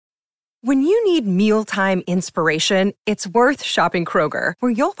When you need mealtime inspiration, it's worth shopping Kroger,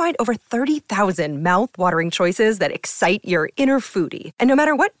 where you'll find over 30,000 mouth-watering choices that excite your inner foodie. And no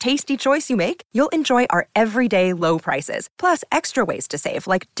matter what tasty choice you make, you'll enjoy our everyday low prices, plus extra ways to save,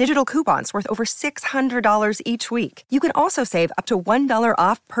 like digital coupons worth over $600 each week. You can also save up to $1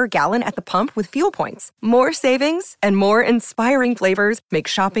 off per gallon at the pump with fuel points. More savings and more inspiring flavors make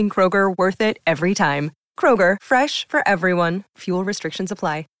shopping Kroger worth it every time. Kroger, fresh for everyone. Fuel restrictions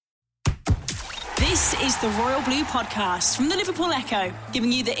apply. This is the Royal Blue Podcast from the Liverpool Echo,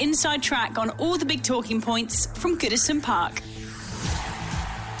 giving you the inside track on all the big talking points from Goodison Park.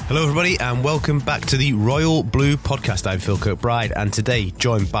 Hello everybody and welcome back to the Royal Blue Podcast. I'm Phil Kirkbride and today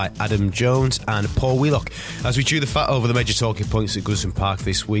joined by Adam Jones and Paul Wheelock as we chew the fat over the major talking points at Goodison Park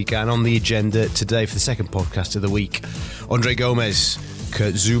this week. And on the agenda today for the second podcast of the week, Andre Gomes,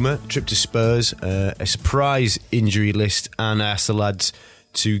 Kurt Zouma, trip to Spurs, a surprise injury list, and I asked the lads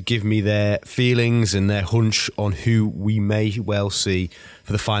to give me their feelings and their hunch on who we may well see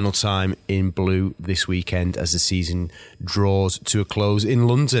for the final time in blue this weekend as the season draws to a close in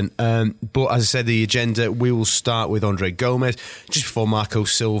London. But as I said, the agenda, we will start with Andre Gomes just before Marco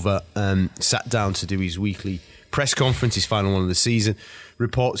Silva sat down to do his weekly press conference, his final one of the season.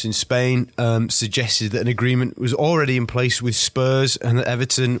 Reports in Spain suggested that an agreement was already in place with Spurs and that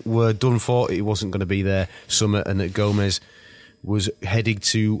Everton were done for. It wasn't going to be their summer and that Gomes was heading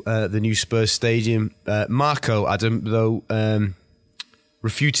to the new Spurs stadium. Marco, Adam, though,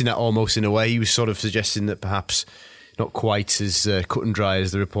 refuting that almost in a way. He was sort of suggesting that perhaps not quite as cut and dry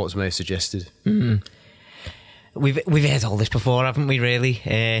as the reports may have suggested. Mm-hmm. We've heard all this before, haven't we,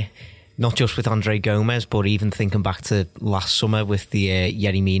 really? Not just with Andre Gomes, but even thinking back to last summer with the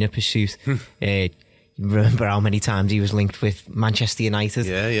Yerry Mina pursuit. Remember how many times he was linked with Manchester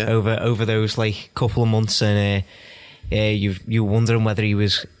United over those like couple of months, and you were wondering whether he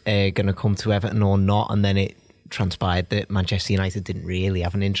was going to come to Everton or not, and then it transpired that Manchester United didn't really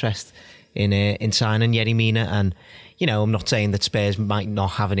have an interest in signing Yerry Mina. And you know, I'm not saying that Spurs might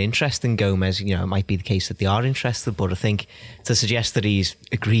not have an interest in Gomes. You know, it might be the case that they are interested, but I think to suggest that he's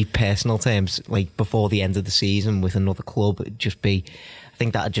agreed personal terms like before the end of the season with another club, I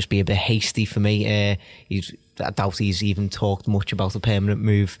think that'd just be a bit hasty for me. I doubt he's even talked much about a permanent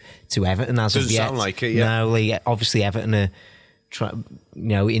move to Everton as of yet. Doesn't sound like it, yeah. No, like, obviously Everton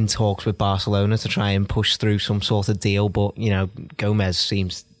are in talks with Barcelona to try and push through some sort of deal, but you know, Gomes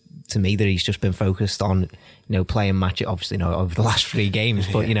seems to me that he's just been focused on playing matches, obviously not over the last 3 games,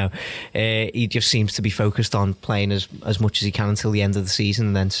 but he just seems to be focused on playing as much as he can until the end of the season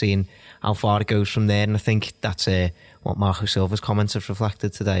and then seeing how far it goes from there. And I think that's what Marco Silva's comments have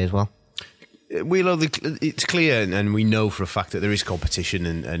reflected today as well. It's clear and we know for a fact that there is competition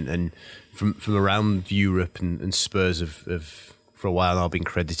and from around Europe and Spurs have for a while now been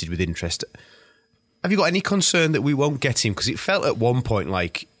credited with interest. Have you got any concern that we won't get him? Because it felt at one point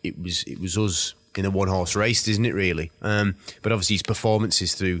like it was us in a one-horse race, isn't it, really? But obviously his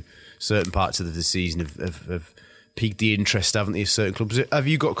performances through certain parts of the season have piqued the interest, haven't they, of certain clubs. Have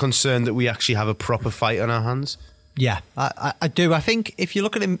you got concern that we actually have a proper fight on our hands? Yeah, I do. I think if you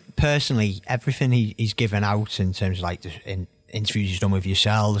look at him personally, everything he's given out in terms of like in interviews he's done with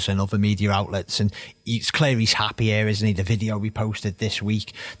yourselves and other media outlets, and it's clear he's happy here, isn't he? The video we posted this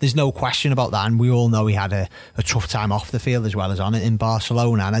week, there's no question about that, and we all know he had a tough time off the field as well as on it in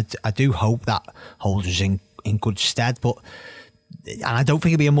Barcelona, and I do hope that holds us in good stead, and I don't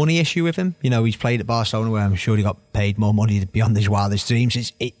think it'll be a money issue with him. You know, he's played at Barcelona where I'm sure he got paid more money beyond his wildest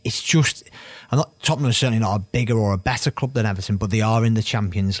dreams. It's just, Tottenham is certainly not a bigger or a better club than Everton, but they are in the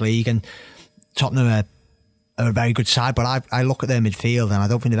Champions League, and Tottenham are a very good side, but I look at their midfield and I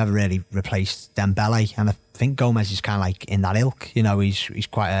don't think they've ever really replaced Dembele, and I think Gomes is kind of like in that ilk. You know, he's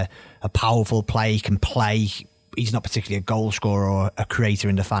quite a powerful player. He can play. He's not particularly a goal scorer or a creator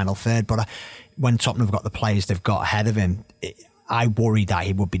in the final third, but when Tottenham have got the players they've got ahead of him, I worry that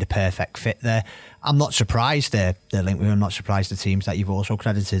he would be the perfect fit there. I'm not surprised they're linked with him. I'm not surprised the teams that you've also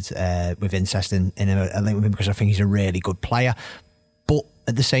credited with interest in a link with him, because I think he's a really good player. But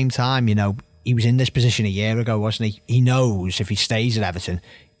at the same time, you know, he was in this position a year ago, wasn't he? He knows if he stays at Everton,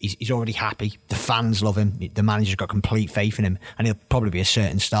 he's already happy. The fans love him. The manager's got complete faith in him, and he'll probably be a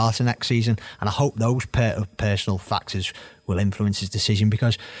certain starter next season. And I hope those personal factors will influence his decision,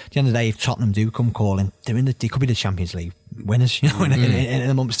 because at the end of the day, if Tottenham do come calling, they could be the Champions League winners, you know, in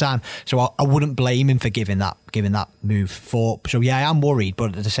a month's time. So I wouldn't blame him for giving that move thought. So yeah, I am worried,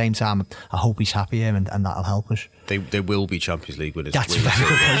 but at the same time, I hope he's happy here, and that'll help us. They will be Champions League winners. That's a very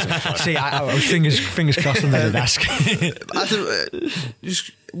good point. See, I was fingers crossed on the desk.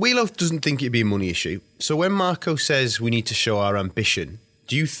 Wheelock doesn't think it'd be a money issue. So when Marco says we need to show our ambition,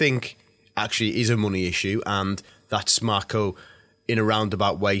 do you think actually is a money issue, and that's Marco in a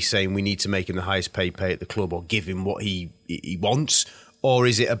roundabout way saying we need to make him the highest paid player at the club or give him what he wants? Or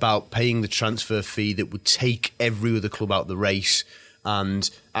is it about paying the transfer fee that would take every other club out of the race and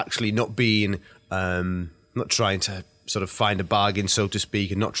actually not being, not trying to sort of find a bargain, so to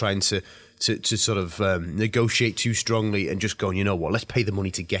speak, and not trying to sort of negotiate too strongly and just going, you know what, let's pay the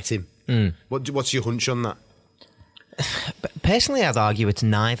money to get him? What's your hunch on that? Personally, I'd argue it's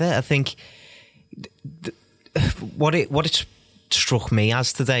neither. I think what it struck me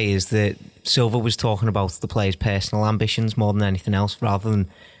as today is that Silva was talking about the players' personal ambitions more than anything else, rather than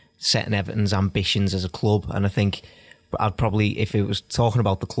setting Everton's ambitions as a club. And I think I'd probably, if it was talking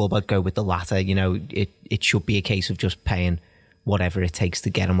about the club, I'd go with the latter. You know, it should be a case of just paying whatever it takes to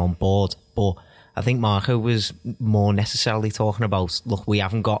get him on board. But I think Marco was more necessarily talking about, look, we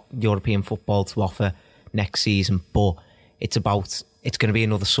haven't got European football to offer next season, but it's going to be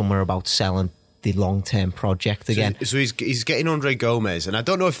another summer about selling the long-term project again. So he's getting Andre Gomez, and I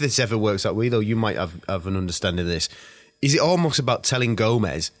don't know if this ever works that way, though. You might have an understanding of this. Is it almost about telling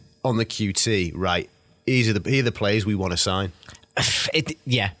Gomez on the QT, right, here are the players we want to sign?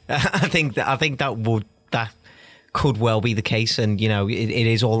 Yeah, I think that could well be the case, and you know, it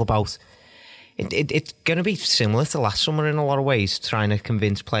is all about. It's going to be similar to last summer in a lot of ways, trying to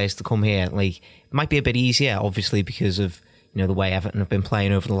convince players to come here. Like, it might be a bit easier, obviously, because of, you know, the way Everton have been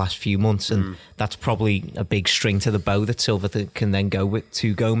playing over the last few months, and that's probably a big string to the bow that Silva can then go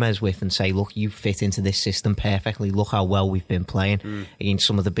to Gomez with and say, look, you fit into this system perfectly. Look how well we've been playing against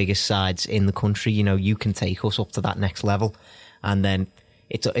some of the biggest sides in the country. You know, you can take us up to that next level. And then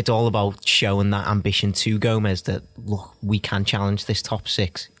it's all about showing that ambition to Gomez that, look, we can challenge this top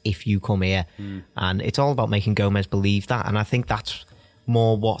six if you come here. And it's all about making Gomez believe that. And I think that's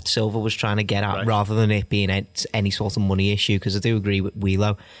more what Silva was trying to get at, right, rather than it being any sort of money issue. Because I do agree with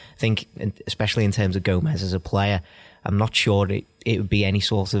Wheelo. I think, especially in terms of Gomez as a player, I'm not sure it would be any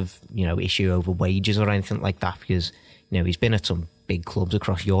sort of, you know, issue over wages or anything like that, because, you know, he's been at some big clubs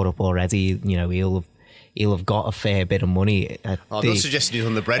across Europe already. You know, he'll have got a fair bit of money. Don't suggest he's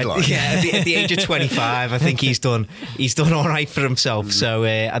on the breadline. Yeah, at the age of 25, I think he's done all right for himself. So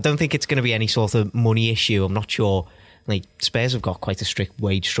I don't think it's going to be any sort of money issue. I'm not sure. Like, Spurs have got quite a strict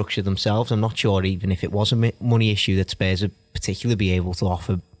wage structure themselves. I'm not sure even if it was a money issue that Spurs would particularly be able to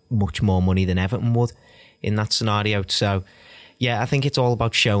offer much more money than Everton would in that scenario. So, yeah, I think it's all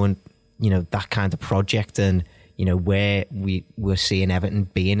about showing, you know, that kind of project and, you know, where we're seeing Everton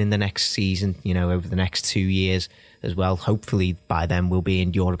being in the next season, you know, over the next 2 years as well. Hopefully by then we'll be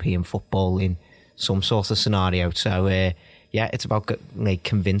in European football in some sort of scenario. So, yeah, it's about like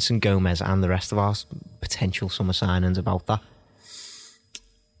convincing Gomez and the rest of our potential summer signings about that.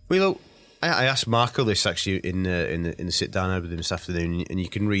 Well, I asked Marco this actually in the sit down I had with him this afternoon, and you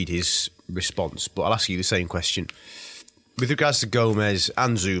can read his response. But I'll ask you the same question with regards to Gomez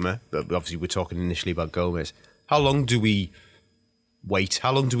and Zuma. But obviously, we're talking initially about Gomez. How long do we wait?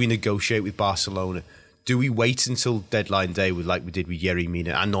 How long do we negotiate with Barcelona? Do we wait until deadline day like we did with Yerry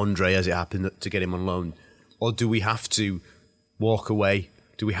Mina and Andre, as it happened, to get him on loan, or do we have to walk away?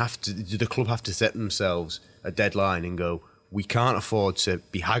 Do the club have to set themselves a deadline and go, we can't afford to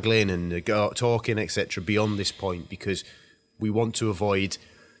be haggling and talking, etc., beyond this point, because we want to avoid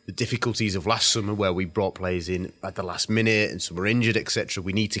the difficulties of last summer where we brought players in at the last minute and some were injured, etc.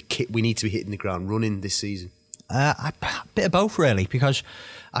 We need to be hitting the ground running this season. A bit of both, really, because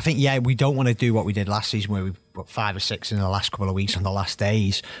I think, yeah, we don't want to do what we did last season where we got 5 or 6 in the last couple of weeks on the last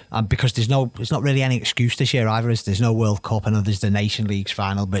days, because there's not really any excuse this year either. There's no World Cup. I know there's the Nation Leagues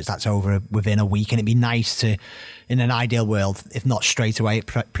final, but that's over within a week, and it'd be nice to, in an ideal world, if not straight away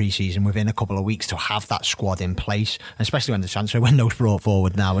at pre-season, within a couple of weeks, to have that squad in place, especially when the transfer window's brought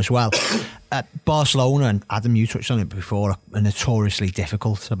forward now as well. Barcelona, and Adam, you touched on it before, are notoriously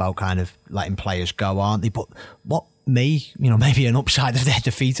difficult about kind of letting players go, aren't they? But what maybe an upside of their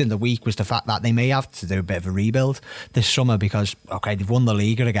defeat in the week was the fact that they may have to do a bit of a rebuild this summer, because, okay, they've won the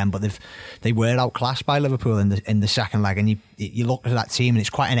Liga again, but they were outclassed by Liverpool in the second leg, and you look at that team and it's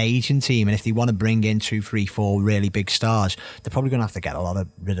quite an aging team, and if they want to bring in 2, 3, 4 really big stars, they're probably going to have to get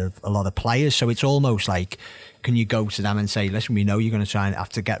rid of a lot of players. So it's almost like, can you go to them and say, listen, we know you're going to try and have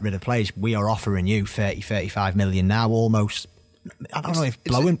to get rid of players, we are offering you 35 million now, almost. I don't know if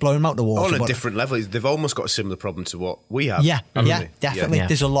blowing them out the water. On a different level, they've almost got a similar problem to what we have. Yeah, definitely. Yeah.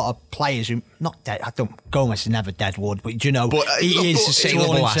 There's a lot of players who not dead. Gomez is never dead wood, but you know, he is a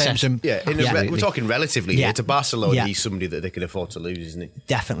saleable asset. We're talking relatively here. To Barcelona, he's somebody that they can afford to lose, isn't he?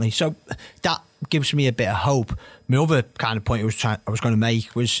 Definitely. So that gives me a bit of hope. My other kind of point I was going to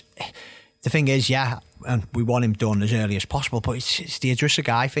make was, the thing is, and we want him done as early as possible, but it's the Idrissa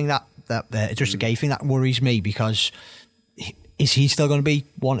Gueye thing that Idrissa Gueye thing that worries me, because is he still going to be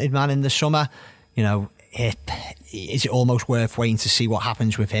wanted man in the summer? You know, is it almost worth waiting to see what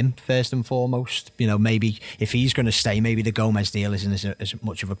happens with him first and foremost? You know, maybe if he's going to stay, maybe the Gomez deal isn't as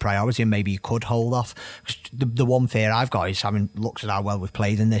much of a priority, and maybe you could hold off. The one fear I've got is, having looked at how well we've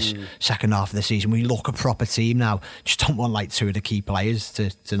played in this second half of the season, we look a proper team now. Just don't want like two of the key players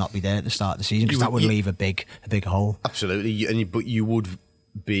to not be there at the start of the season, because that would leave a big hole. Absolutely, but you would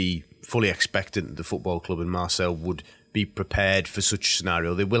be fully expectant that the football club and Marcel would be prepared for such a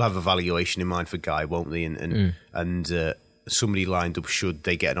scenario. They will have a valuation in mind for Guy, won't they? And somebody lined up should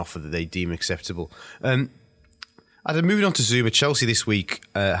they get an offer that they deem acceptable. Moving on to Zuma, Chelsea this week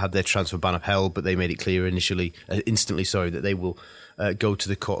had their transfer ban upheld, but they made it clear instantly, that they will go to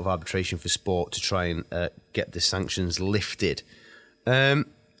the Court of Arbitration for Sport to try and get the sanctions lifted.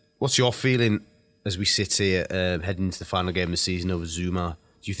 What's your feeling as we sit here heading into the final game of the season over Zuma?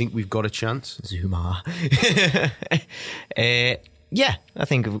 Do you think we've got a chance? Zuma. Yeah, I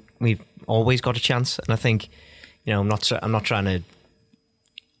think we've always got a chance, and I think, you know, I'm not trying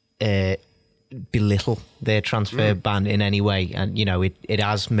to belittle their transfer ban in any way, and you know, it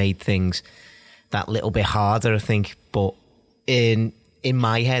has made things that little bit harder, I think. But in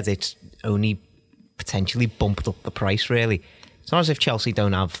my head, it's only potentially bumped up the price. Really, it's not as if Chelsea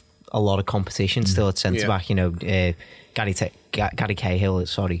don't have a lot of competition still at centre back. You know, Gary Cahill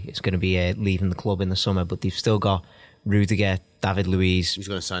is going to be leaving the club in the summer, but they've still got Rudiger, David Luiz. He's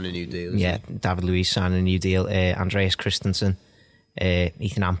going to sign a new deal. David Luiz signing a new deal. Andreas Christensen,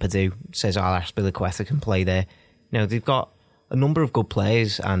 Ethan Ampadu, Cesar Azpilicueta can play there. You know, they've got a number of good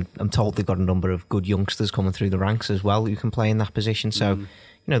players, and I'm told they've got a number of good youngsters coming through the ranks as well who can play in that position. So, you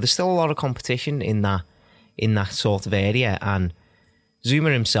know, there's still a lot of competition in that sort of area. And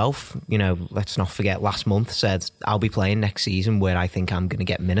Zuma himself, you know, let's not forget, last month said, I'll be playing next season where I think I'm going to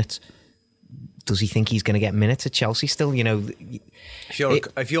get minutes. Does he think he's going to get minutes at Chelsea still? You know, if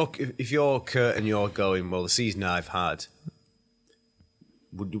you're Kurt and you're going, well, the season I've had,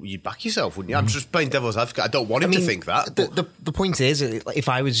 would you back yourself, wouldn't you? I'm just playing devil's advocate. I don't want him to think that. The point is, if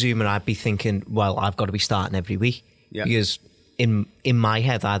I was Zuma, I'd be thinking, well, I've got to be starting every week. Yeah. Because in my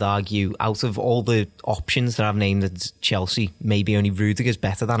head, I'd argue, out of all the options that I've named at Chelsea, maybe only Rudiger's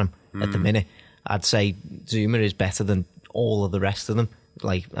better than him at the minute. I'd say Zuma is better than all of the rest of them.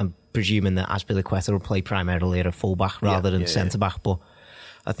 Like, I'm presuming that Azpilicueta will play primarily at a full-back rather than centre-back, but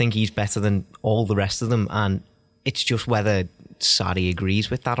I think he's better than all the rest of them, and it's just whether Sarri agrees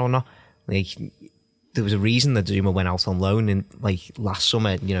with that or not. Like, there was a reason that Zuma went out on loan in last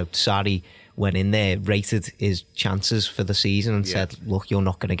summer. You know, Sarri went in there, rated his chances for the season and said, look, you're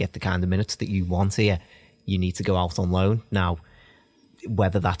not going to get the kind of minutes that you want here. You need to go out on loan. Now,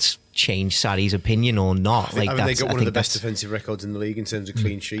 whether that's changed Sarri's opinion or not. They got one of the best defensive records in the league in terms of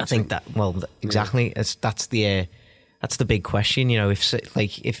clean sheets. I think that, exactly. Yeah. That's the big question. You know, if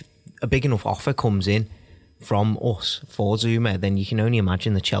a big enough offer comes in from us for Zuma, then you can only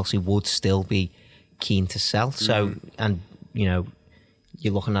imagine that Chelsea would still be keen to sell. So, and you know,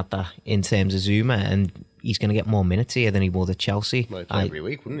 you're looking at that in terms of Zuma, and he's going to get more minutes here than he would at Chelsea. Well, every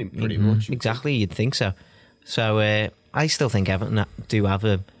week, wouldn't he? Pretty much. Exactly, you'd think so. So I still think Everton do have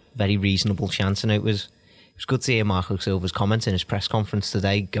a very reasonable chance, and it was good to hear Marco Silva's comments in his press conference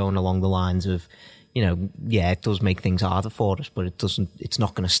today, going along the lines of, you know, it does make things harder for us, but it's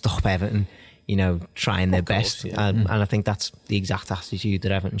not going to stop Everton, you know, trying their best. And I think that's the exact attitude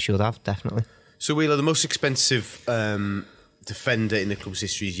that Everton should have, definitely. So, Wheeler, the most expensive defender in the club's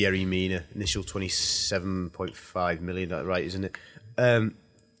history is Yerry Mina, initial 27.5 million, that's right, isn't it?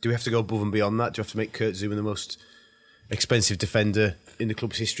 Do we have to go above and beyond that? Do we have to make Kurt Zouma the most expensive defender in the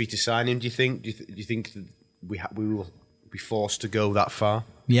club's history to sign him, do you think? Do you think that we will be forced to go that far?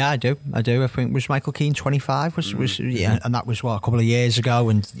 Yeah, I do. I think, was Michael Keane 25? And that was a couple of years ago,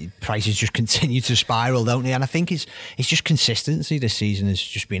 and prices just continue to spiral, don't they? And I think it's just consistency this season has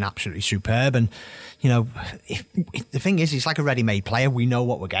just been absolutely superb. And you know, the thing is, he's like a ready-made player. We know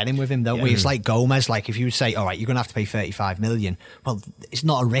what we're getting with him, don't we? It's like Gomez. Like, if you would say, all right, you're going to have to pay 35 million, well, it's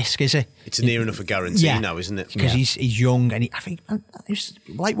not a risk, is it? It's near enough a guarantee now, isn't it? Because he's young, and I think, it's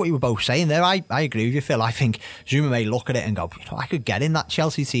like what you were both saying there, I agree with you, Phil. I think Zuma may look at it and go, you know, I could get in that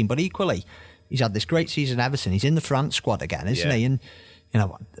Chelsea team, but equally, he's had this great season at Everton. He's in the France squad again, isn't he? And you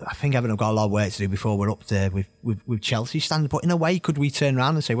know, I think Everton have got a lot of work to do before we're up there with Chelsea standard. But in a way, could we turn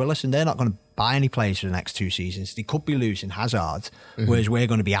around and say, well, listen, they're not going to buy any players for the next 2 seasons. They could be losing Hazard, whereas we're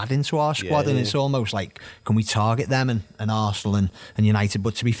going to be adding to our squad. And it's almost like, can we target them and Arsenal and United?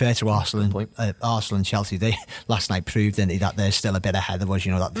 But to be fair to Arsenal and Chelsea, they last night proved that they're still a bit ahead of us.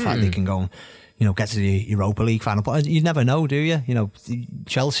 You know, that the fact they can go and, get to the Europa League final. But you never know, do you?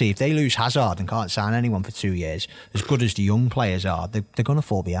 Chelsea, if they lose Hazard and can't sign anyone for 2 years, as good as the young players are, they're going to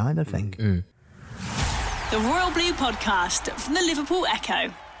fall behind, I think. The Royal Blue Podcast from the Liverpool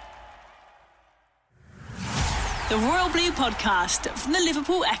Echo. The Royal Blue Podcast from the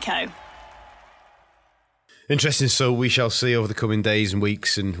Liverpool Echo. Interesting. So we shall see over the coming days and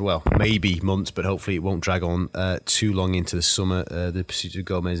weeks and, well, maybe months, but hopefully it won't drag on too long into the summer, the pursuit of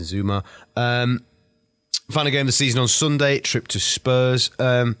Gomez and Zuma. Final game of the season on Sunday, trip to Spurs.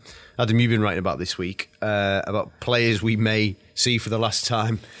 Adam, you've been writing about this week, about players we may see for the last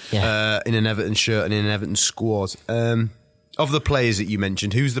time in an Everton shirt and in an Everton squad. Of the players that you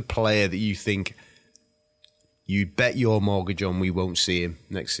mentioned, who's the player that you think you'd bet your mortgage on we won't see him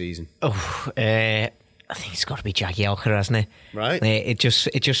next season? I think it's got to be Jagielka, hasn't it? Right. It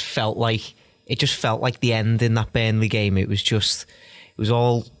just felt like the end in that Burnley game. It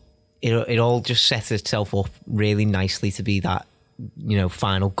all just set itself up really nicely to be that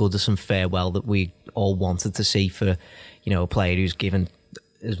final Goodison farewell that we all wanted to see for a player who's given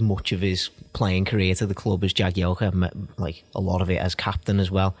as much of his playing career to the club as Jagielka, like a lot of it as captain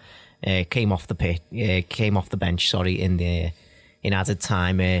as well. Came off the bench. In added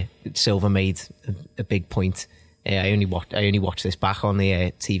time. Silva made a big point. I only watched this back on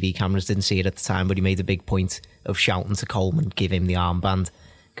the TV cameras. Didn't see it at the time, but he made a big point of shouting to Coleman, "Give him the armband,"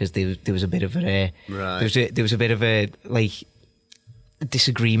 because there was a bit of a there was a bit of a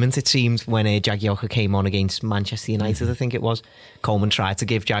disagreement, it seemed, when Jagielka came on against Manchester United. I think it was. Coleman tried to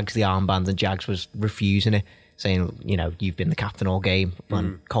give Jags the armband, and Jags was refusing it, saying, "You've been the captain all game."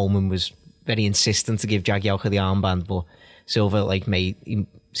 And Coleman was very insistent to give Jagielka the armband, but Silva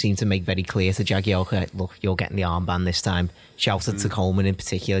seemed to make very clear to Jagielka, "Look, you're getting the armband this time." Shouted to Coleman in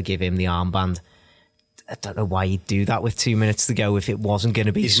particular, "Give him the armband." I don't know why you'd do that with 2 minutes to go if it wasn't going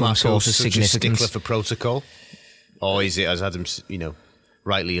to be some sort of significance. Is Marco such a stickler for protocol? Or is it, as Adam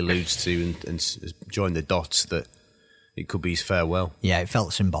rightly alludes to and has joined the dots, that it could be his farewell? Yeah, it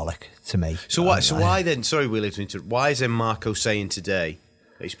felt symbolic to me. So why then, sorry Willie, why is then Marco saying today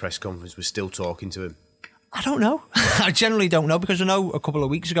at his press conference we're still talking to him? I don't know. I generally don't know, because I know a couple of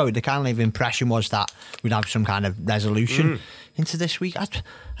weeks ago the kind of impression was that we'd have some kind of resolution into this week. I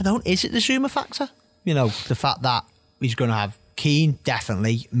don't. Is it the Zuma factor? The fact that he's going to have Keane,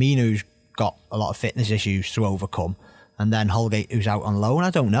 definitely. Minu's got a lot of fitness issues to overcome, and then Holgate, who's out on loan. I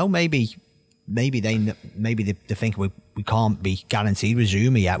don't know. Maybe they think we can't be guaranteed with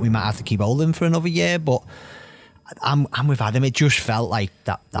Zuma yet. We might have to keep holding for another year, but I'm with Adam. It just felt like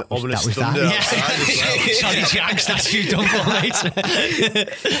that was that. Yeah. Sorry, Jags, that's you done for,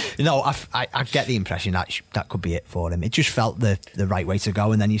 mate. No, I get the impression that could be it for him. It just felt the right way to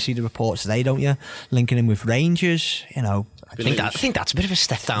go. And then you see the reports today, don't you? Linking him with Rangers. I think that's a bit of a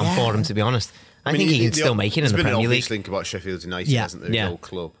step down for him, to be honest. I think he can still make it in the Premier League. There's been an obvious link about Sheffield United, hasn't there? The old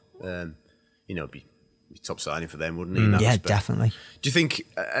club. Be top signing for them, wouldn't he? Yeah, definitely. Do you think,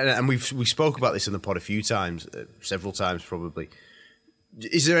 and we spoke about this in the pod a few times, several times probably,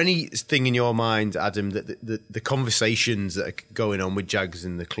 is there anything in your mind, Adam, that the conversations that are going on with Jags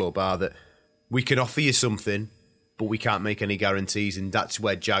in the club are that we can offer you something, but we can't make any guarantees, and that's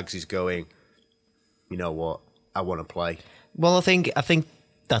where Jags is going, you know what, I want to play? Well, I think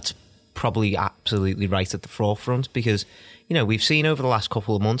that's probably absolutely right at the forefront, because we've seen over the last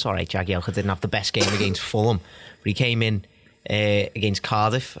couple of months, all right, Jagielka didn't have the best game against Fulham, but he came in against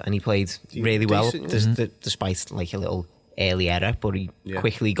Cardiff and he played really well, despite like a little early error, but he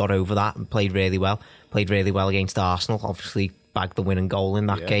quickly got over that and played really well against Arsenal, obviously bagged the winning goal in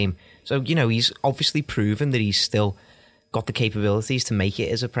that game. So, he's obviously proven that he's still got the capabilities to make it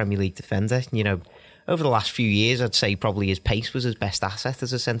as a Premier League defender. Over the last few years, I'd say probably his pace was his best asset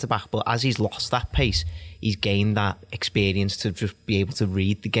as a centre-back, but as he's lost that pace, he's gained that experience to just be able to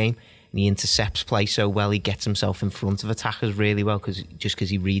read the game, and he intercepts play so well, he gets himself in front of attackers really well, because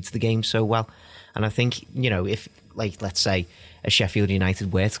he reads the game so well. And I think, if, let's say, a Sheffield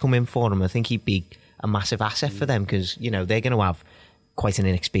United were to come in for him, I think he'd be a massive asset for them, because, they're going to have quite an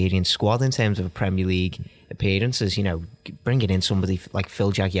inexperienced squad in terms of a Premier League appearances. Bringing in somebody like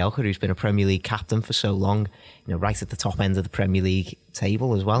Phil Jagielka, who's been a Premier League captain for so long, right at the top end of the Premier League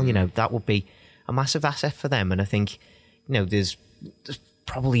table as well, that would be a massive asset for them. And I think, there's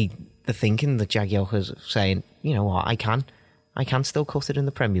probably the thinking that Jagielka's saying, what, I can still cut it in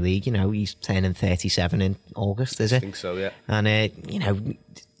the Premier League. He's turning 37 in August, is it? I think so, yeah. And,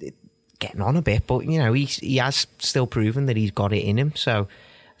 getting on a bit, but he has still proven that he's got it in him. So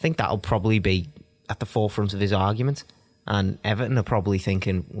I think that'll probably be at the forefront of his argument. And Everton are probably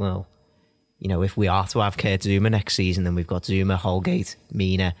thinking, well, if we are to have Kurt Zouma next season, then we've got Zouma, Holgate,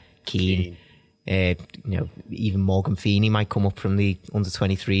 Mina, Keane. Even Morgan Feeney might come up from the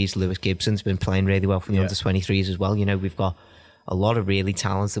under-23s. Lewis Gibson's been playing really well from the under-23s as well. We've got a lot of really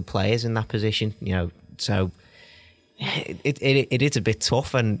talented players in that position. So it is a bit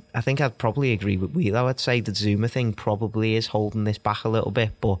tough, and I think I'd probably agree with Wheelo. I'd say the Zuma thing probably is holding this back a little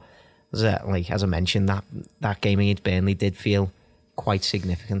bit, but as I mentioned, that game against Burnley did feel quite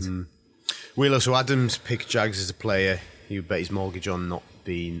significant. Wheelo, so Adams picked Jags as a player he would bet his mortgage on not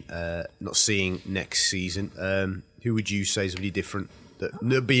seeing next season. Who would you say is really different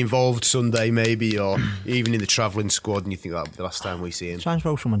that be involved Sunday maybe, or even in the travelling squad, and you think that'll be the last time we see him? Try and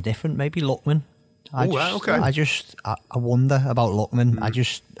throw someone different, maybe Lookman. I wonder about Lookman.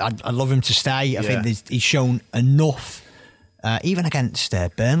 I'd love him to stay. I think he's shown enough. Even against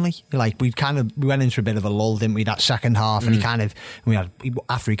Burnley, we went into a bit of a lull, didn't we? That second half, and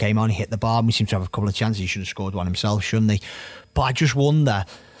after he came on, he hit the bar. And we seemed to have a couple of chances. He should have scored one himself, shouldn't he? But I just wonder.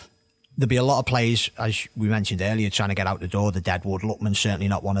 There'll be a lot of players, as we mentioned earlier, trying to get out the door. The Deadwood, Lookman's certainly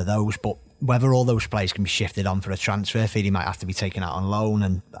not one of those. But whether all those players can be shifted on for a transfer fee, he might have to be taken out on loan.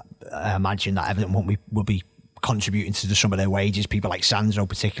 And I imagine that Everton will be contributing to some of their wages. People like Sandro,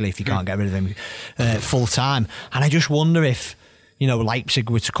 particularly, if you can't get rid of him full time. And I just wonder if Leipzig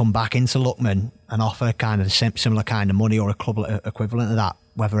were to come back into Lookman and offer kind of similar kind of money or a club equivalent of that,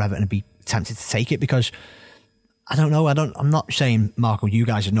 whether Everton would be tempted to take it, because I don't know. I'm not saying, Marco, you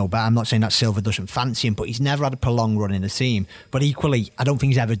guys would know better. I'm not saying that Silva doesn't fancy him, but he's never had a prolonged run in the team. But equally, I don't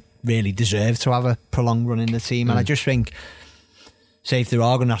think he's ever really deserved to have a prolonged run in the team. And I just think, say, if there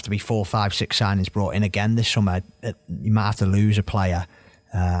are going to have to be 4, 5, 6 signings brought in again this summer, you might have to lose a player.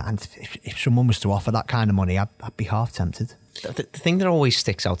 And if someone was to offer that kind of money, I'd be half tempted. The thing that always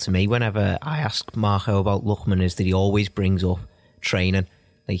sticks out to me whenever I ask Marco about Lookman is that he always brings up training.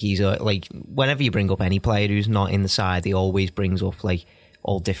 Whenever you bring up any player who's not in the side, he always brings up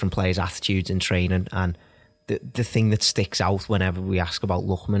all different players' attitudes in training. And the thing that sticks out whenever we ask about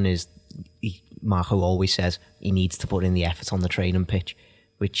Lookman is Marco always says he needs to put in the effort on the training pitch,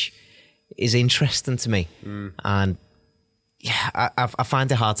 which is interesting to me. And yeah, I find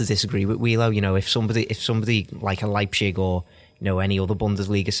it hard to disagree with Wheelo. If somebody like a Leipzig or any other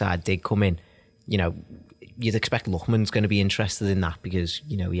Bundesliga side did come in, you'd expect Lookman's going to be interested in that, because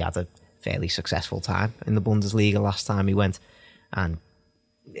he had a fairly successful time in the Bundesliga last time he went, and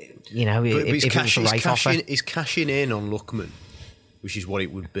he's cashing in on Lookman, which is what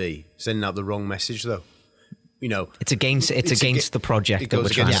it would be, sending out the wrong message though. It's against the project that we're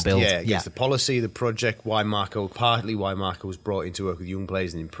trying to build. Against the policy, the project. Partly why Marco was brought in to work with young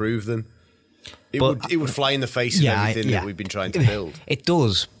players and improve them. It would fly in the face of everything that we've been trying to build. It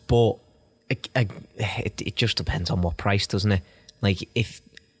does, but it just depends on what price, doesn't it?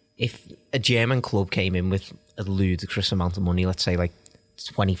 If a German club came in with a ludicrous amount of money, let's say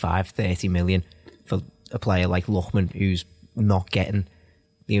 25-30 million for a player like Lookman, who's not getting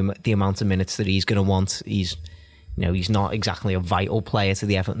the amount of minutes that he's going to want, he's not exactly a vital player to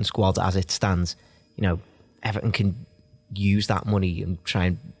the Everton squad as it stands. Everton can use that money and try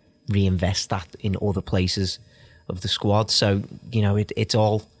and reinvest that in other places of the squad. So it's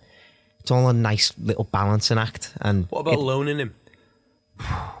all a nice little balancing act. And what about loaning him?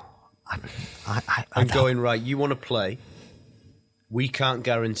 I'm going, right, you want to play, we can't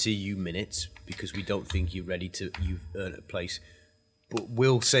guarantee you minutes because we don't think you've earned a place, but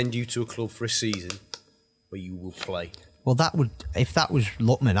we'll send you to a club for a season where you will play. Well, if that was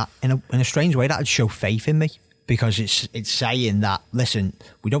Lookman, in a strange way, that would show faith in me, because it's saying that, listen,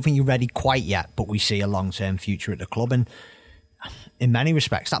 we don't think you're ready quite yet, but we see a long-term future at the club. And in many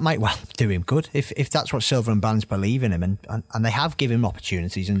respects, that might well do him good if that's what Silva and Brands believe in him, and they have given him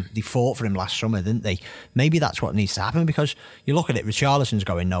opportunities, and they fought for him last summer, didn't they? Maybe that's what needs to happen, because you look at it, Richarlison's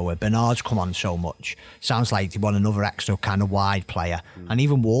going nowhere, Bernard's come on so much, sounds like they want another extra kind of wide player, and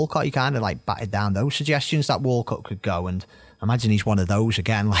even Walcott, he kind of batted down those suggestions that Walcott could go, and I imagine he's one of those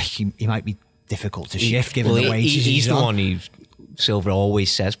again, he might be difficult to shift given the wages he's the on. one who Silva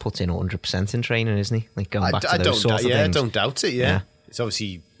always says puts in 100% in training, isn't he? Going back to those sort of things. I don't doubt it, yeah. It's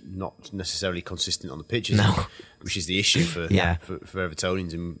obviously not necessarily consistent on the pitch, which is the issue for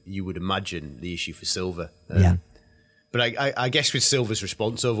Evertonians, and you would imagine the issue for Silva. But I guess with Silva's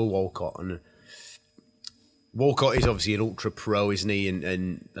response over Walcott, and Walcott is obviously an ultra pro, isn't he?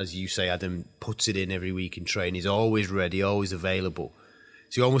 And as you say, Adam, puts it in every week in training. He's always ready, always available.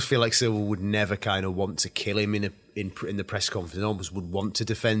 So you almost feel like Silva would never kind of want to kill him in the press conference. Almost would want to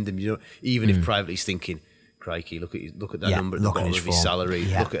defend him, even if privately he's thinking, crikey, look at that number at the bottom of his salary.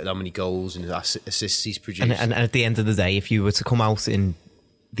 Yeah. Look at how many goals and assists he's produced. And at the end of the day, if you were to come out in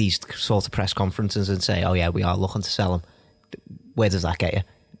these sort of press conferences and say, oh yeah, we are looking to sell him, where does that get you?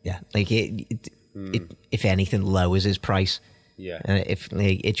 Yeah. Like it if anything, lowers his price. Yeah. If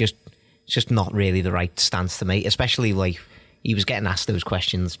like, it's just not really the right stance to make, especially like he was getting asked those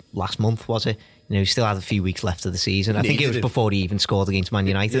questions last month, was it? You know, he still had a few weeks left of the season. I think it was before he even scored against Man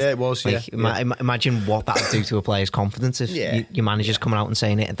United. Yeah, it was. Like, imagine what that would do to a player's confidence if your manager's coming out and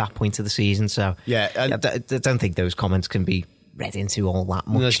saying it at that point of the season. So and I don't think those comments can be read into all that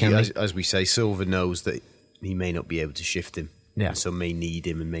much. As we say, Silva knows that he may not be able to shift him. Yeah. And so may need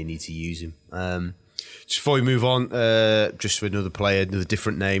him and may need to use him. Just before we move on, just for another player, another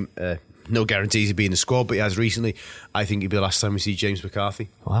different name. No guarantees he'll be in the squad, but he has recently. I think it'll be the last time we see James McCarthy.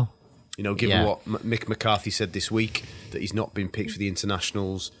 Wow. You know, given what Mick McCarthy said this week, that he's not been picked for the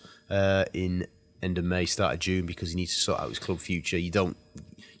internationals in end of May, start of June, because he needs to sort out his club future. You're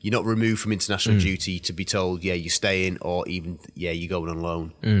not removed from international duty to be told, you're staying, or even, you're going on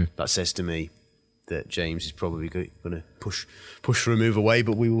loan. That says to me that James is probably going to push for a move away,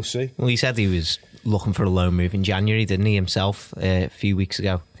 but we will see. Well, he said he was looking for a loan move in January, didn't he, himself, a few weeks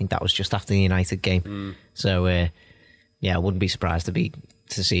ago? I think that was just after the United game. So, I wouldn't be surprised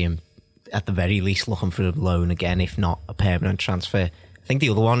to see him, at the very least, looking for a loan again, if not a permanent transfer. I think the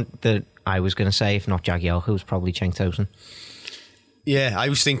other one that I was going to say, if not Jagielka, was probably Cenk Tosun. Yeah, I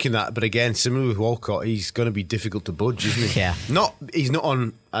was thinking that, but again, similar with Walcott, he's going to be difficult to budge, isn't he? Yeah. He's not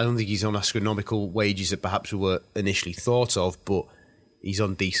on, I don't think he's on astronomical wages that perhaps were initially thought of, but he's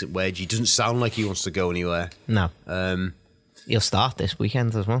on decent wage. He doesn't sound like he wants to go anywhere. No. He'll start this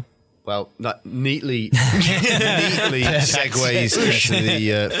weekend as well. Well, that neatly segues into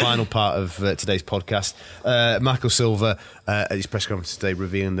the final part of today's podcast. Marco Silva, at his press conference today,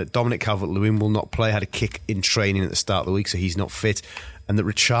 revealing that Dominic Calvert-Lewin will not play, had a kick in training at the start of the week, so he's not fit, and that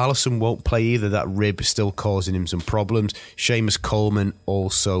Richarlison won't play either. That rib is still causing him some problems. Seamus Coleman,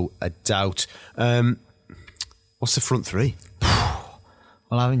 also a doubt. What's the front three?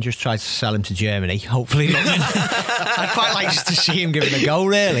 Well, having just tried to sell him to Germany, hopefully not. I'd quite like to see him give it a go,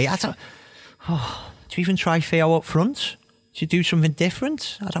 really. Do you even try Theo up front? Do you do something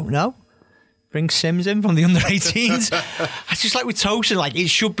different? I don't know. Bring Sims in from the under-18s. I just like with Tosun, like it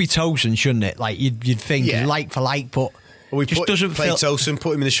should be Tosun, shouldn't it? Like you'd think like for like, but we just doesn't play Tosun,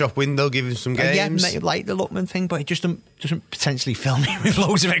 put him in the shop window, give him some games. Yeah, like the Lookman thing, but it just doesn't potentially fill me with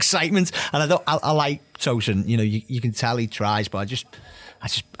loads of excitement. And I like Tosun. You know, you can tell he tries, but I just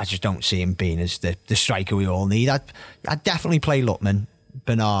don't see him being as the striker we all need. I'd definitely play Lookman,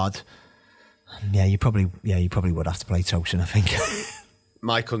 Bernard. Yeah, you probably would have to play Tosun, I think.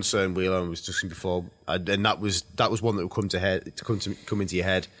 My concern, Wheeler, was discussing before, and that was one that would come into your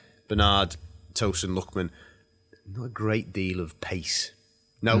head. Bernard, Tosun, Lookman, not a great deal of pace.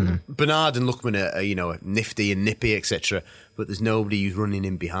 Now, Bernard and Lookman are nifty and nippy, etc. But there's nobody who's running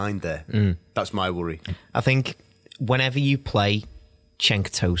in behind there. That's my worry. I think whenever you play Cenk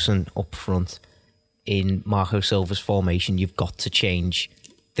Tosun up front in Marco Silva's formation, you've got to change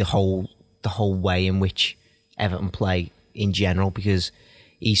the whole way in which Everton play in general, because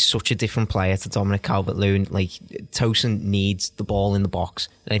he's such a different player to Dominic Calvert-Lewin. Like, Tosun needs the ball in the box,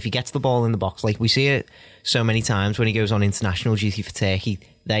 and if he gets the ball in the box, like we see it so many times when he goes on international duty for Turkey,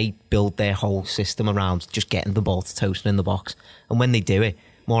 they build their whole system around just getting the ball to Tosun in the box, and when they do it,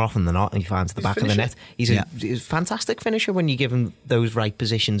 more often than not, he finds the back of the net. He's a fantastic finisher when you give him those right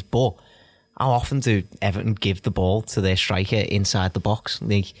positions, but how often do Everton give the ball to their striker inside the box?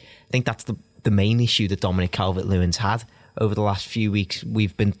 Like, I think that's the main issue that Dominic Calvert-Lewin's had over the last few weeks.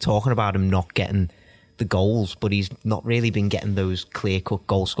 We've been talking about him not getting the goals, but he's not really been getting those clear-cut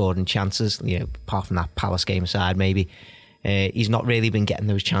goal-scoring chances, apart from that Palace game aside, maybe. He's not really been getting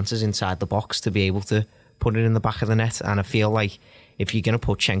those chances inside the box to be able to put it in the back of the net, and I feel like if you're going to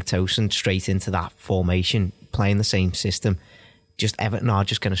put Cenk Tosun straight into that formation, playing the same system, Everton are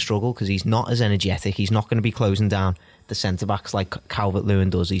just going to struggle because he's not as energetic. He's not going to be closing down the centre-backs like Calvert-Lewin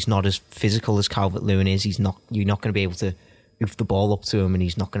does. He's not as physical as Calvert-Lewin is. You're not going to be able to hoof the ball up to him, and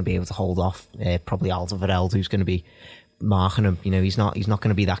he's not going to be able to hold off probably Alderweireld, who's going to be marking him. He's not going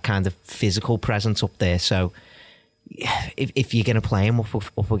to be that kind of physical presence up there. So if you're going to play him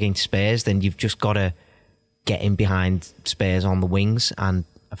up against Spurs, then you've just got to get in behind Spurs on the wings, and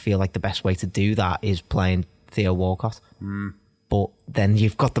I feel like the best way to do that is playing Theo Walcott. But then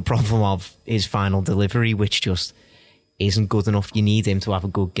you've got the problem of his final delivery, which just isn't good enough. You need him to have a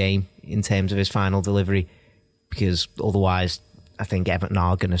good game in terms of his final delivery, because otherwise I think Everton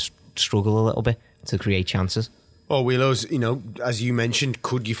are going to struggle a little bit to create chances. Well, Wheelos, as you mentioned,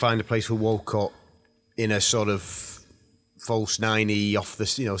 could you find a place for Walcott in a sort of false 90 off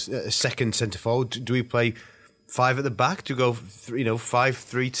the, a second centre forward? Do we play 5 at the back? Do we go,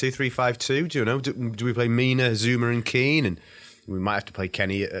 5-3-2, 3-5-2? Do we play Mina, Zuma and Keane? And we might have to play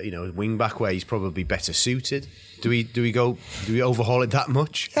Kenny, as wing back where he's probably better suited. Do we overhaul it that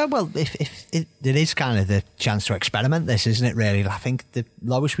much? Yeah, well, if it is kind of the chance to experiment this, isn't it? Really, I think the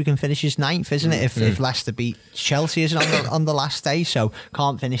lowest we can finish is 9th, isn't it? If Leicester beat Chelsea, isn't it, on the last day, so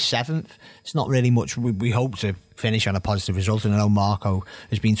can't finish 7th. It's not really much. We hope to finish on a positive result, and I know Marco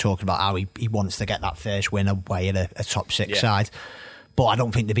has been talking about how he wants to get that first win away at a top 6 side. But I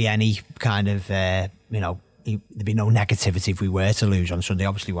don't think there'd be any kind of there'd be no negativity if we were to lose on Sunday.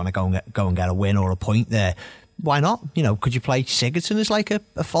 Obviously, want to go and get a win or a point there. Why not? Could you play Sigurdsson as like a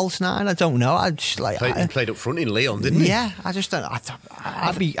false 9? I don't know. I just he played up front in Lyon, didn't he? Yeah, I just don't. I'd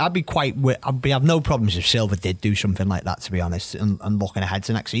have no problems if Silva did do something like that, to be honest. And looking ahead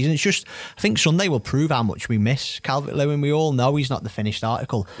to next season, it's just I think Sunday will prove how much we miss Calvert-Lewin. We all know he's not the finished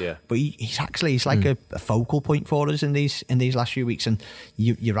article, but he's like a focal point for us in these last few weeks. And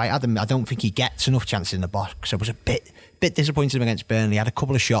you're right, Adam. I don't think he gets enough chances in the box. I was a bit disappointed him against Burnley. He had a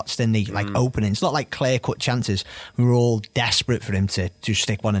couple of shots, didn't he? Like openings, not like clear-cut chances. We were all desperate for him to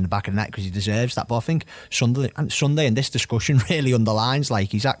stick one in the back of the net because he deserves that. But I think Sunday and this discussion really underlines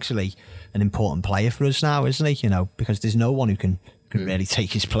like he's actually an important player for us now, isn't he? Because there's no one who can really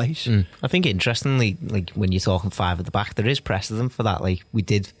take his place. I think interestingly, like when you're talking 5 at the back, there is precedent for that. Like we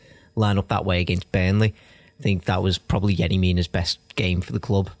did line up that way against Burnley. I think that was probably Yerry Mina's best game for the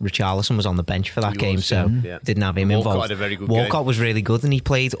club. Richarlison was on the bench for that game, so didn't have him involved. Had a very good Walcott game. Was really good, and he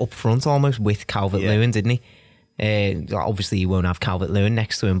played up front almost with Calvert-Lewin, didn't he? Obviously, you won't have Calvert-Lewin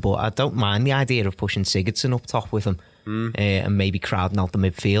next to him, but I don't mind the idea of pushing Sigurdsson up top with him and maybe crowding out the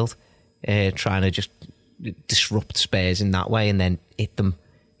midfield, trying to just disrupt Spurs in that way, and then hit them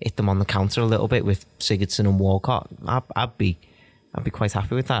on the counter a little bit with Sigurdsson and Walcott. I'd be quite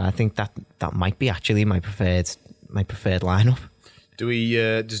happy with that. I think that might be actually my preferred lineup. Do we?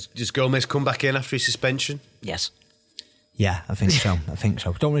 Does Gomez come back in after his suspension? Yes. Yeah, I think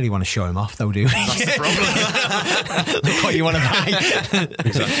so. Don't really want to show him off, though, do we? That's the problem. Look what you want to buy.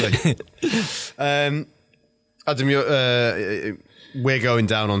 Exactly. Adam, we're going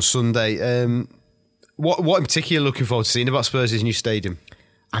down on Sunday. What in particular looking forward to seeing about Spurs' new stadium?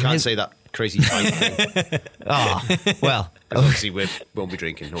 I can't say that crazy tight thing. Well, obviously we won't be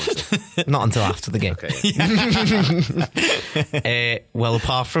drinking, obviously. Not until after the game. Okay. Well,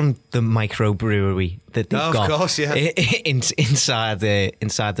 apart from the microbrewery that they've got, of course, yeah. inside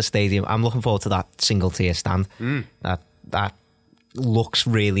the stadium, I'm looking forward to that single tier stand. That looks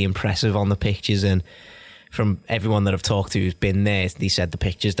really impressive on the pictures, and from everyone that I've talked to who's been there, they said the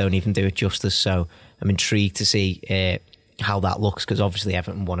pictures don't even do it justice. So I'm intrigued to see how that looks, because obviously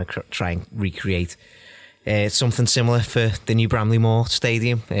Everton want to try and recreate something similar for the new Bramley Moore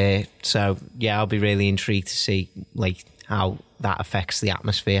Stadium. So yeah, I'll be really intrigued to see like how that affects the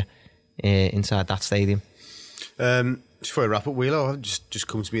atmosphere inside that stadium. Before I wrap up, Wheeler, just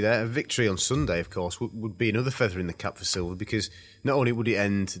come to me there. A victory on Sunday, of course, would be another feather in the cap for Silva, because not only would it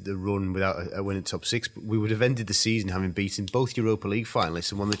end the run without a win in top 6, but we would have ended the season having beaten both Europa League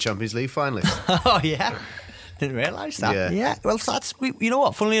finalists and one of the Champions League finalists. Oh yeah. Didn't realise that. Yeah. Well, that's you know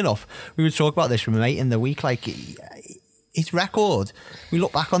what? Funnily enough, we would talk about this with a mate in the week. Like his record, we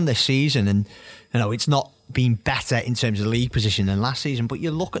look back on this season, and it's not been better in terms of league position than last season. But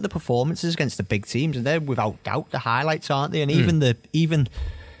you look at the performances against the big teams, and they're without doubt the highlights, aren't they? And even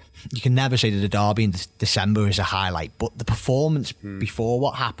you can never say that the derby in December is a highlight, but the performance before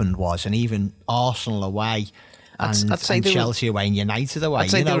what happened was, and even Arsenal away. I'd say Chelsea away and United away. I'd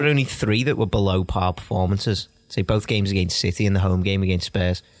say there were only 3 that were below par performances. Say both games against City and the home game against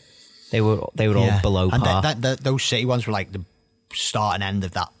Spurs. They were all below par. And those City ones were like the start and end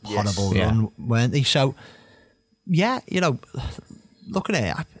of that horrible run, weren't they? So yeah, looking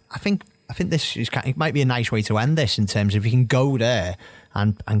at it, I think this it might be a nice way to end this, in terms of if you can go there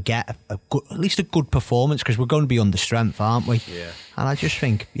and get at least a good performance, because we're going to be under strength, aren't we? Yeah. And I just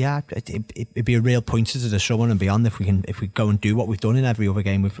think, it'd be a real pointer to the summer and beyond if we go and do what we've done in every other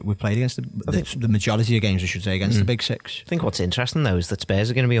game we've played against the majority of games, I should say, against the big 6. I think what's interesting though is that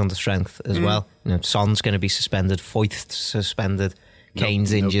Spurs are going to be under strength as well. Son's going to be suspended, Foyth suspended,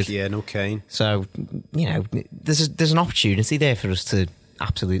 Kane's injured. No Kane. So there's an opportunity there for us to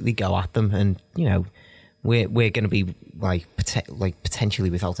absolutely go at them, and we're going to be like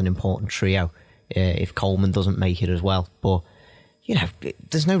potentially without an important trio if Coleman doesn't make it as well. But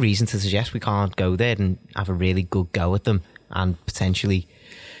there's no reason to suggest we can't go there and have a really good go at them and potentially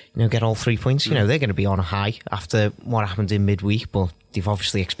get all 3 points. They're going to be on a high after what happened in midweek, but they've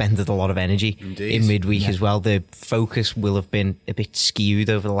obviously expended a lot of energy in midweek as well. The focus will have been a bit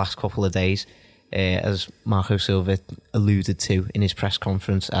skewed over the last couple of days, as Marco Silva alluded to in his press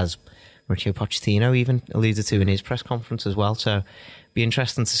conference, as Mauricio Pochettino even alluded to in his press conference as well. So be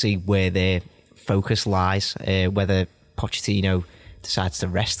interesting to see where their focus lies, whether Pochettino decides to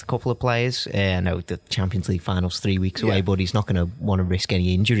rest a couple of players. I know the Champions League final's 3 weeks away, but he's not going to want to risk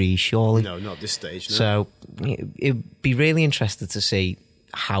any injuries, surely. No, not at this stage. No. So it'd be really interested to see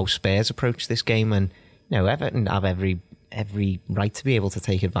how Spurs approach this game, and Everton have every right to be able to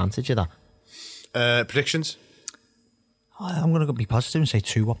take advantage of that. Predictions? I'm going to be positive and say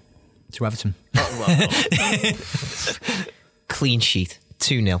 2-1 to Everton. Clean sheet,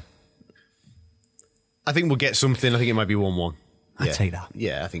 2-0. I think we'll get something. I think it might be 1-1. I'd take that.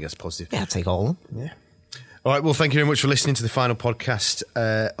 Yeah, I think that's positive. Yeah, I'd take all of them. Yeah. All right, well, thank you very much for listening to the final podcast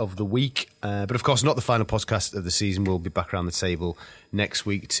of the week. But of course, not the final podcast of the season. We'll be back around the table next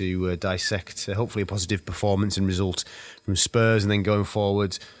week to dissect hopefully a positive performance and result from Spurs, and then going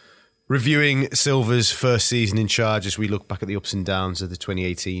forward, reviewing Silva's first season in charge as we look back at the ups and downs of the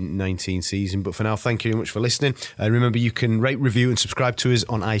 2018-19 season. But for now, thank you very much for listening. And remember, you can rate, review and subscribe to us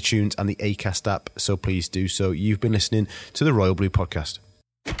on iTunes and the Acast app, so please do so. You've been listening to the Royal Blue Podcast.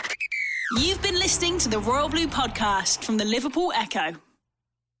 You've been listening to the Royal Blue Podcast from the Liverpool Echo.